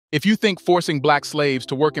If you think forcing black slaves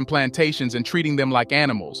to work in plantations and treating them like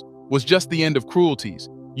animals was just the end of cruelties,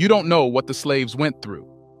 you don't know what the slaves went through.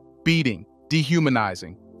 Beating,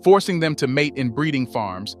 dehumanizing, forcing them to mate in breeding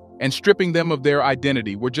farms, and stripping them of their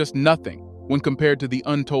identity were just nothing when compared to the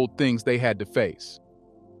untold things they had to face.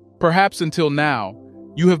 Perhaps until now,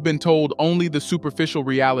 you have been told only the superficial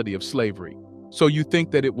reality of slavery, so you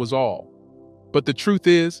think that it was all. But the truth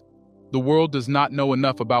is, the world does not know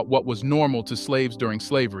enough about what was normal to slaves during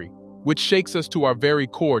slavery, which shakes us to our very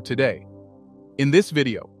core today. In this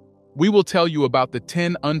video, we will tell you about the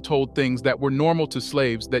 10 untold things that were normal to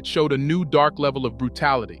slaves that showed a new dark level of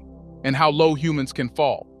brutality, and how low humans can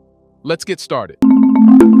fall. Let's get started.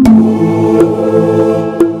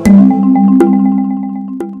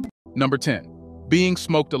 Number 10. Being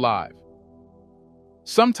smoked alive.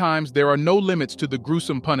 Sometimes there are no limits to the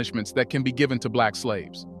gruesome punishments that can be given to black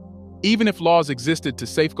slaves. Even if laws existed to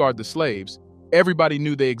safeguard the slaves, everybody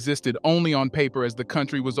knew they existed only on paper, as the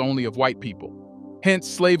country was only of white people. Hence,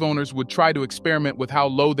 slave owners would try to experiment with how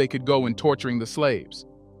low they could go in torturing the slaves.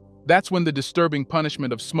 That's when the disturbing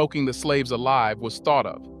punishment of smoking the slaves alive was thought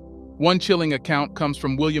of. One chilling account comes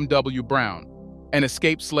from William W. Brown, an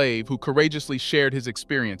escaped slave who courageously shared his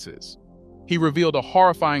experiences. He revealed a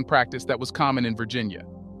horrifying practice that was common in Virginia.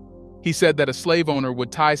 He said that a slave owner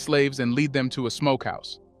would tie slaves and lead them to a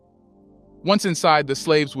smokehouse. Once inside, the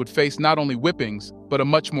slaves would face not only whippings, but a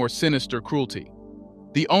much more sinister cruelty.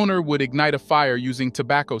 The owner would ignite a fire using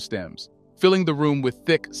tobacco stems, filling the room with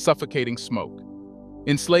thick, suffocating smoke.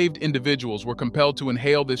 Enslaved individuals were compelled to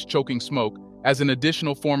inhale this choking smoke as an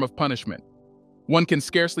additional form of punishment. One can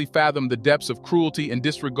scarcely fathom the depths of cruelty and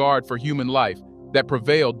disregard for human life that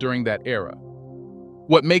prevailed during that era.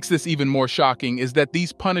 What makes this even more shocking is that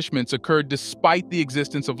these punishments occurred despite the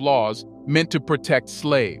existence of laws meant to protect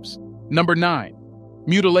slaves. Number 9.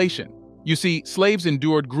 Mutilation. You see, slaves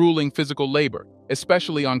endured grueling physical labor,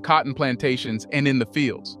 especially on cotton plantations and in the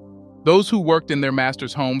fields. Those who worked in their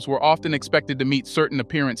masters' homes were often expected to meet certain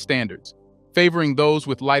appearance standards, favoring those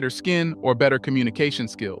with lighter skin or better communication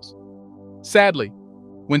skills. Sadly,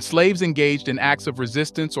 when slaves engaged in acts of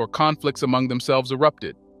resistance or conflicts among themselves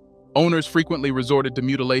erupted, owners frequently resorted to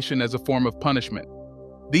mutilation as a form of punishment.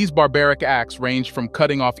 These barbaric acts ranged from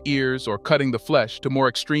cutting off ears or cutting the flesh to more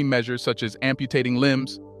extreme measures such as amputating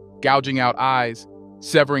limbs, gouging out eyes,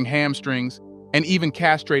 severing hamstrings, and even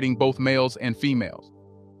castrating both males and females.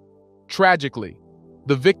 Tragically,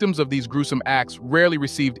 the victims of these gruesome acts rarely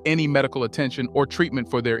received any medical attention or treatment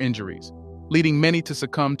for their injuries, leading many to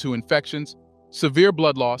succumb to infections, severe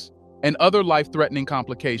blood loss, and other life-threatening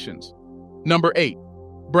complications. Number 8.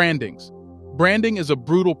 Brandings. Branding is a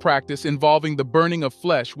brutal practice involving the burning of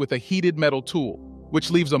flesh with a heated metal tool,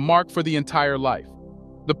 which leaves a mark for the entire life.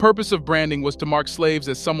 The purpose of branding was to mark slaves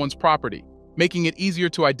as someone's property, making it easier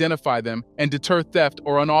to identify them and deter theft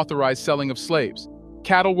or unauthorized selling of slaves.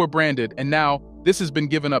 Cattle were branded, and now this has been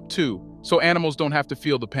given up too, so animals don't have to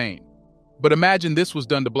feel the pain. But imagine this was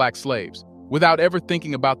done to black slaves, without ever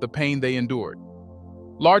thinking about the pain they endured.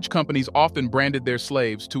 Large companies often branded their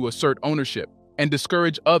slaves to assert ownership and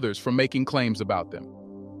discourage others from making claims about them.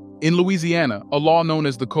 In Louisiana, a law known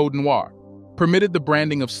as the Code Noir permitted the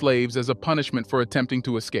branding of slaves as a punishment for attempting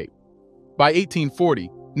to escape. By 1840,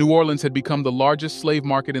 New Orleans had become the largest slave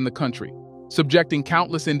market in the country, subjecting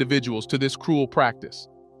countless individuals to this cruel practice.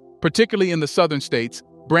 Particularly in the southern states,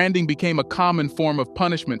 branding became a common form of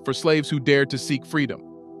punishment for slaves who dared to seek freedom.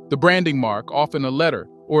 The branding mark, often a letter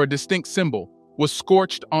or a distinct symbol, was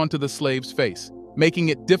scorched onto the slave's face, making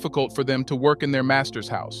it difficult for them to work in their master's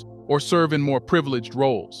house or serve in more privileged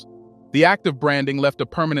roles. The act of branding left a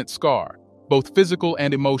permanent scar, both physical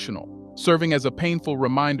and emotional, serving as a painful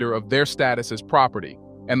reminder of their status as property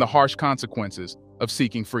and the harsh consequences of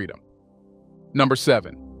seeking freedom. Number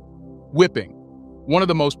 7. Whipping. One of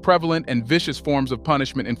the most prevalent and vicious forms of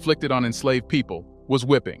punishment inflicted on enslaved people was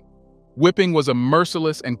whipping. Whipping was a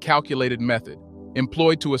merciless and calculated method,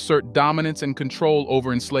 employed to assert dominance and control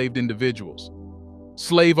over enslaved individuals.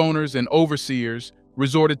 Slave owners and overseers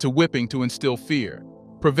resorted to whipping to instill fear,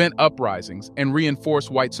 prevent uprisings, and reinforce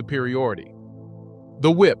white superiority.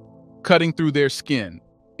 The whip, cutting through their skin,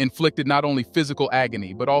 inflicted not only physical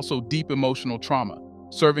agony but also deep emotional trauma,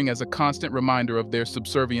 serving as a constant reminder of their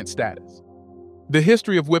subservient status. The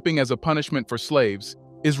history of whipping as a punishment for slaves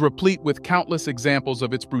is replete with countless examples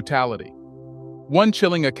of its brutality. One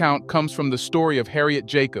chilling account comes from the story of Harriet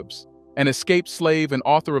Jacobs, an escaped slave and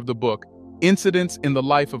author of the book Incidents in the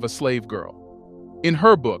Life of a Slave Girl. In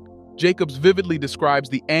her book, Jacobs vividly describes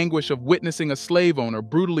the anguish of witnessing a slave owner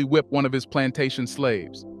brutally whip one of his plantation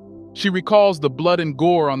slaves. She recalls the blood and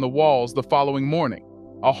gore on the walls the following morning,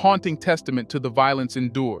 a haunting testament to the violence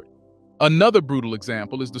endured. Another brutal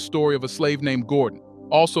example is the story of a slave named Gordon,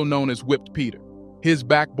 also known as Whipped Peter. His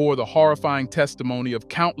back bore the horrifying testimony of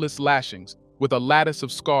countless lashings, with a lattice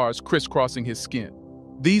of scars crisscrossing his skin.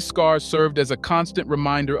 These scars served as a constant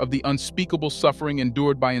reminder of the unspeakable suffering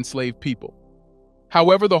endured by enslaved people.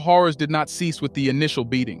 However, the horrors did not cease with the initial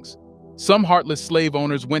beatings. Some heartless slave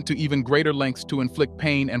owners went to even greater lengths to inflict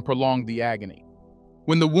pain and prolong the agony.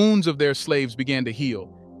 When the wounds of their slaves began to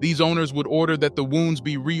heal, these owners would order that the wounds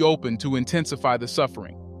be reopened to intensify the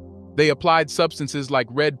suffering. They applied substances like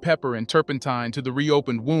red pepper and turpentine to the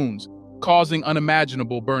reopened wounds, causing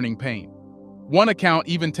unimaginable burning pain. One account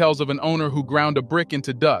even tells of an owner who ground a brick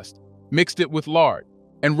into dust, mixed it with lard,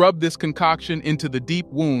 and rubbed this concoction into the deep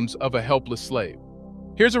wounds of a helpless slave.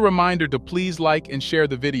 Here's a reminder to please like and share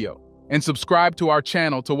the video, and subscribe to our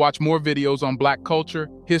channel to watch more videos on Black culture,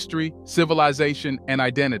 history, civilization, and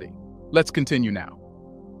identity. Let's continue now.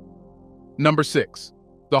 Number 6.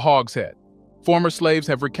 The Hogshead. Former slaves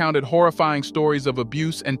have recounted horrifying stories of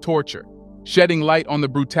abuse and torture, shedding light on the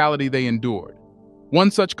brutality they endured.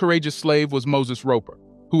 One such courageous slave was Moses Roper,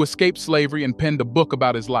 who escaped slavery and penned a book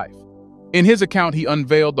about his life. In his account, he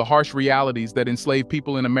unveiled the harsh realities that enslaved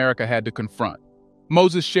people in America had to confront.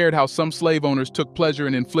 Moses shared how some slave owners took pleasure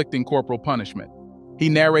in inflicting corporal punishment. He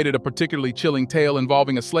narrated a particularly chilling tale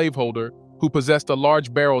involving a slaveholder who possessed a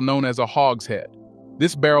large barrel known as a hogshead.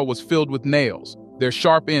 This barrel was filled with nails, their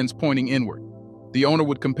sharp ends pointing inward. The owner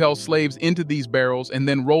would compel slaves into these barrels and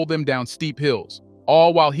then roll them down steep hills,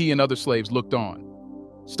 all while he and other slaves looked on.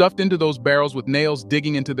 Stuffed into those barrels with nails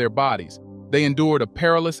digging into their bodies, they endured a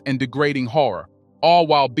perilous and degrading horror, all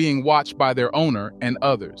while being watched by their owner and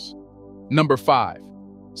others. Number 5.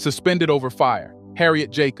 Suspended over fire.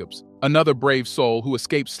 Harriet Jacobs, another brave soul who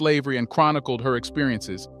escaped slavery and chronicled her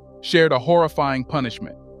experiences, shared a horrifying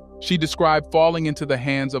punishment. She described falling into the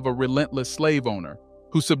hands of a relentless slave owner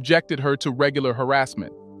who subjected her to regular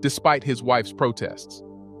harassment, despite his wife's protests.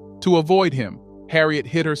 To avoid him, Harriet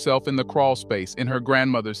hid herself in the crawl space in her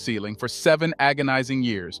grandmother's ceiling for 7 agonizing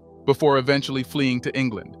years before eventually fleeing to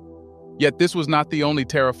England. Yet this was not the only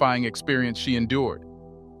terrifying experience she endured.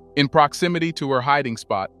 In proximity to her hiding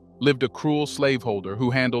spot lived a cruel slaveholder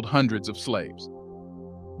who handled hundreds of slaves.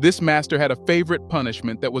 This master had a favorite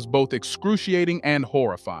punishment that was both excruciating and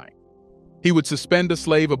horrifying. He would suspend a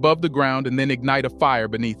slave above the ground and then ignite a fire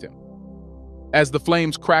beneath him. As the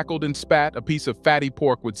flames crackled and spat, a piece of fatty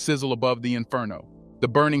pork would sizzle above the inferno. The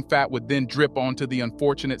burning fat would then drip onto the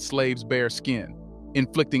unfortunate slave's bare skin,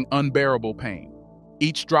 inflicting unbearable pain.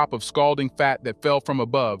 Each drop of scalding fat that fell from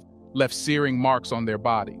above left searing marks on their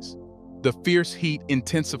bodies. The fierce heat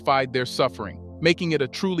intensified their suffering, making it a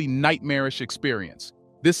truly nightmarish experience.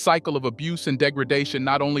 This cycle of abuse and degradation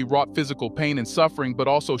not only wrought physical pain and suffering, but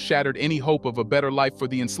also shattered any hope of a better life for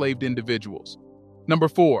the enslaved individuals. Number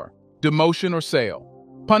 4. Demotion or sale.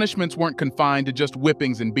 Punishments weren't confined to just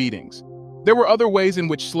whippings and beatings. There were other ways in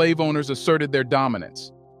which slave owners asserted their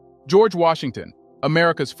dominance. George Washington,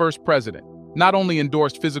 America's first president, not only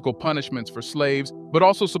endorsed physical punishments for slaves, but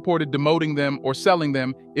also supported demoting them or selling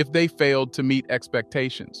them if they failed to meet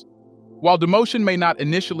expectations. While demotion may not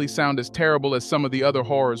initially sound as terrible as some of the other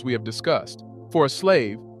horrors we have discussed, for a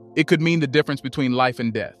slave, it could mean the difference between life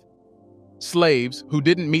and death. Slaves who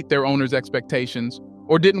didn't meet their owners' expectations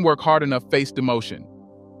or didn't work hard enough faced demotion.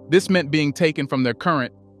 This meant being taken from their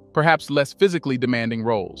current, perhaps less physically demanding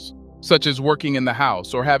roles, such as working in the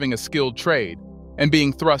house or having a skilled trade, and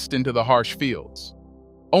being thrust into the harsh fields.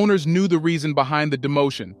 Owners knew the reason behind the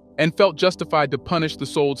demotion and felt justified to punish the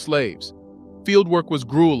sold slaves. Fieldwork was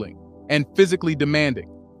grueling and physically demanding,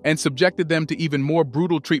 and subjected them to even more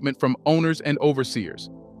brutal treatment from owners and overseers.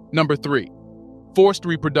 Number 3. Forced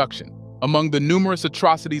reproduction. Among the numerous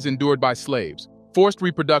atrocities endured by slaves, forced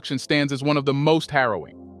reproduction stands as one of the most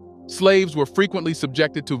harrowing. Slaves were frequently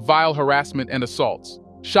subjected to vile harassment and assaults.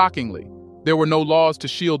 Shockingly, there were no laws to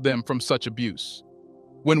shield them from such abuse.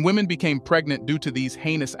 When women became pregnant due to these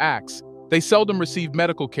heinous acts, they seldom received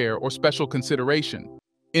medical care or special consideration.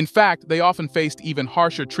 In fact, they often faced even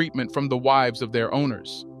harsher treatment from the wives of their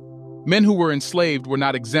owners. Men who were enslaved were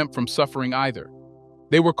not exempt from suffering either.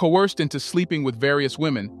 They were coerced into sleeping with various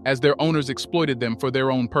women as their owners exploited them for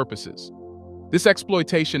their own purposes. This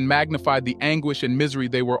exploitation magnified the anguish and misery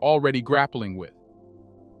they were already grappling with.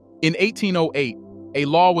 In 1808, a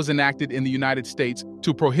law was enacted in the United States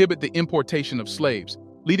to prohibit the importation of slaves,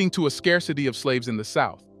 leading to a scarcity of slaves in the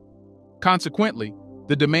South. Consequently,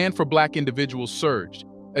 the demand for Black individuals surged,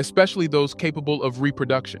 especially those capable of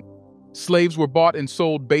reproduction. Slaves were bought and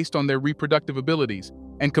sold based on their reproductive abilities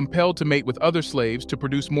and compelled to mate with other slaves to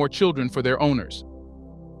produce more children for their owners.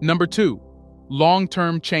 Number 2.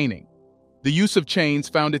 Long-term chaining. The use of chains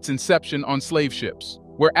found its inception on slave ships,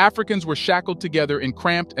 where Africans were shackled together in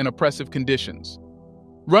cramped and oppressive conditions.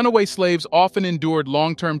 Runaway slaves often endured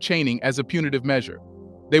long-term chaining as a punitive measure.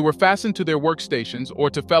 They were fastened to their workstations or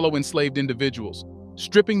to fellow enslaved individuals,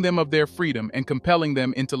 stripping them of their freedom and compelling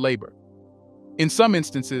them into labor. In some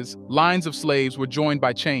instances, lines of slaves were joined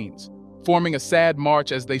by chains, forming a sad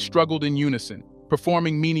march as they struggled in unison,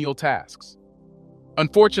 performing menial tasks.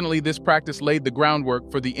 Unfortunately, this practice laid the groundwork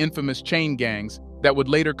for the infamous chain gangs that would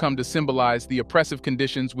later come to symbolize the oppressive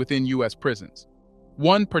conditions within U.S. prisons.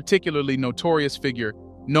 One particularly notorious figure,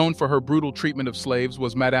 known for her brutal treatment of slaves,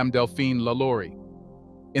 was Madame Delphine Lalaurie.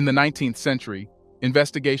 In the 19th century,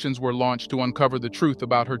 investigations were launched to uncover the truth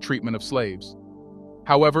about her treatment of slaves.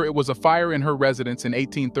 However, it was a fire in her residence in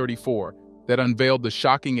 1834 that unveiled the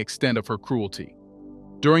shocking extent of her cruelty.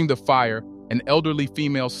 During the fire, an elderly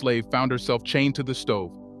female slave found herself chained to the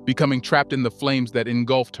stove, becoming trapped in the flames that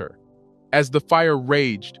engulfed her. As the fire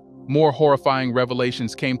raged, more horrifying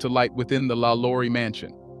revelations came to light within the Lalaurie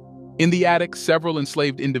mansion. In the attic, several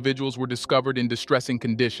enslaved individuals were discovered in distressing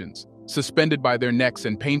conditions, suspended by their necks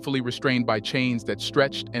and painfully restrained by chains that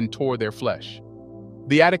stretched and tore their flesh.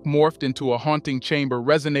 The attic morphed into a haunting chamber,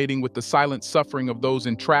 resonating with the silent suffering of those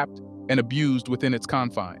entrapped and abused within its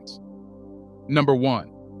confines. Number 1.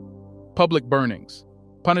 Public burnings.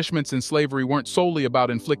 Punishments in slavery weren't solely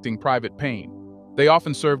about inflicting private pain. They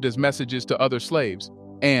often served as messages to other slaves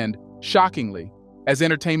and, shockingly, as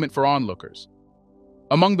entertainment for onlookers.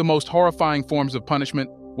 Among the most horrifying forms of punishment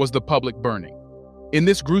was the public burning. In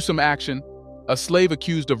this gruesome action, a slave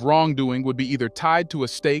accused of wrongdoing would be either tied to a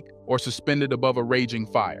stake or suspended above a raging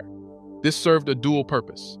fire. This served a dual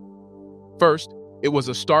purpose. First, it was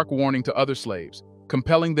a stark warning to other slaves,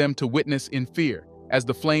 compelling them to witness in fear as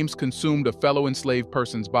the flames consumed a fellow enslaved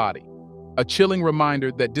person's body. A chilling reminder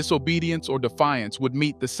that disobedience or defiance would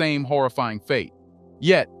meet the same horrifying fate.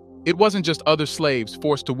 Yet, it wasn't just other slaves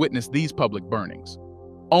forced to witness these public burnings.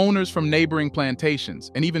 Owners from neighboring plantations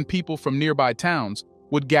and even people from nearby towns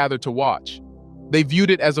would gather to watch. They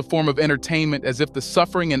viewed it as a form of entertainment, as if the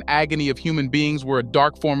suffering and agony of human beings were a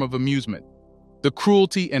dark form of amusement. The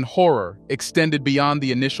cruelty and horror extended beyond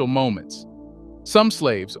the initial moments. Some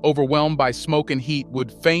slaves, overwhelmed by smoke and heat,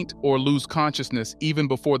 would faint or lose consciousness even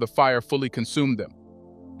before the fire fully consumed them.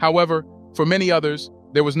 However, for many others,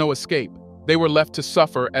 there was no escape. They were left to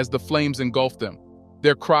suffer as the flames engulfed them,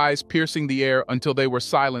 their cries piercing the air until they were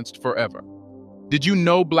silenced forever. Did you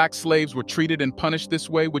know black slaves were treated and punished this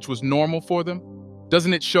way, which was normal for them?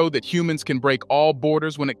 Doesn't it show that humans can break all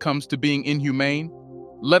borders when it comes to being inhumane?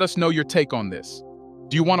 Let us know your take on this.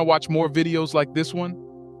 Do you want to watch more videos like this one?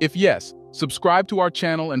 If yes, subscribe to our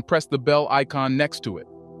channel and press the bell icon next to it.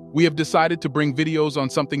 We have decided to bring videos on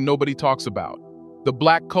something nobody talks about: the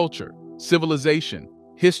black culture, civilization,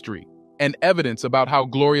 history, and evidence about how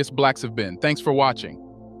glorious blacks have been. Thanks for watching.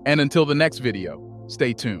 And until the next video,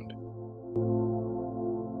 stay tuned.